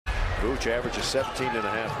Vooch averages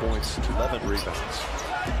 17.5 points, 11 rebounds.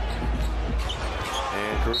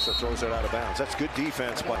 And Caruso throws it out of bounds. That's good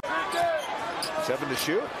defense by 7 to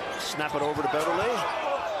shoot. Snap it over to Beverly.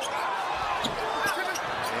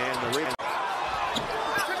 And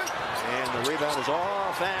the rebound is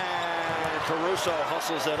off, and Caruso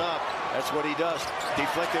hustles it up. That's what he does.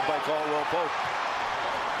 Deflected by Caldwell Pope.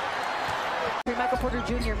 Michael Porter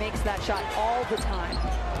Jr. makes that shot all the time.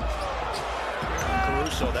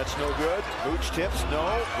 Caruso, that's no good. Vooch tips, no.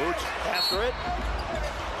 Vooch after it.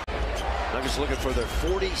 Nuggets looking for their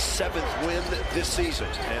 47th win this season.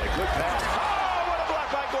 And a good pass. Oh, what a block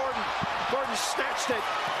by Gordon. Gordon snatched it.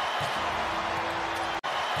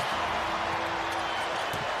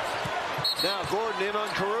 Now Gordon in on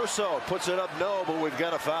Caruso. Puts it up, no, but we've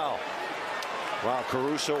got a foul. Wow,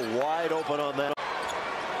 Caruso wide open on that.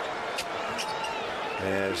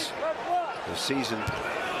 As the season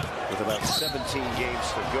with about 17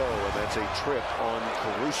 games to go, and that's a trip on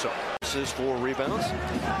Caruso. This is 4 rebounds.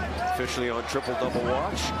 Officially on triple-double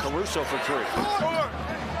watch. Caruso for 3.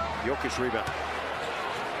 Jokic rebound.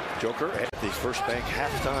 Joker at the First Bank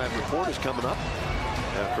halftime report is coming up.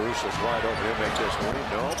 Now Caruso's wide open. He'll make this one.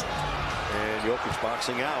 No. And Jokic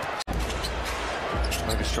boxing out.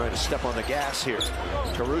 Nuggets trying to step on the gas here.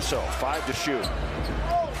 Caruso, 5 to shoot.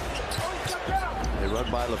 They run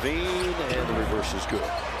by Levine, and the reverse is good.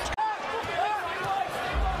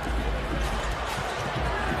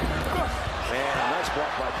 And a nice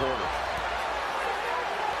block by Porter.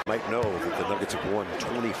 Might know that the Nuggets have won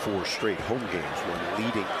 24 straight home games when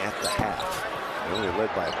leading at the half. They only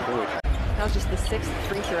led by a point. That was just the 6th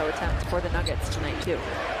free throw attempt for the Nuggets tonight, too.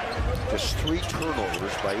 Just 3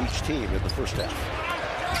 turnovers by each team in the first half.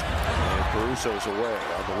 And Caruso's away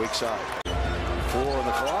on the weak side. 4 on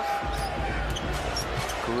the clock.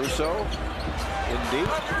 Caruso in deep,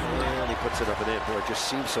 and he puts it up and in. Boy, it just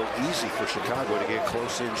seems so easy for Chicago to get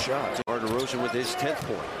close-in shots. DeRozan with his 10th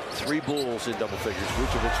point. 3 Bulls in double figures.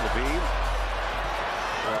 Vucevic, Levine.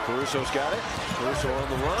 Caruso's got it. Caruso on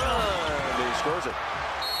the run, and he scores it.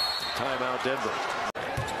 Timeout, Denver.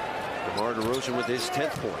 DeRozan with his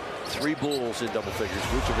 10th point. 3 Bulls in double figures.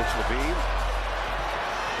 Vucevic, Levine.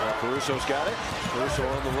 Caruso's got it. Caruso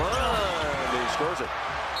on the run, and he scores it.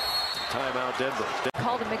 Timeout, Denver.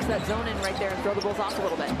 Call to mix that zone in right there and throw the Bulls off a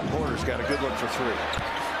little bit. Porter's got a good look for 3.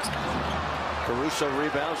 Caruso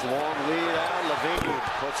rebounds, long lead out. Levine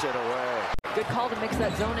puts it away. Good call to mix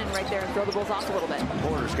that zone in right there and throw the Bulls off a little bit.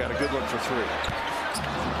 Porter's got a good look for 3.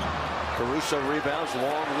 Caruso rebounds,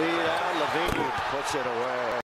 long lead out. Levine puts it away.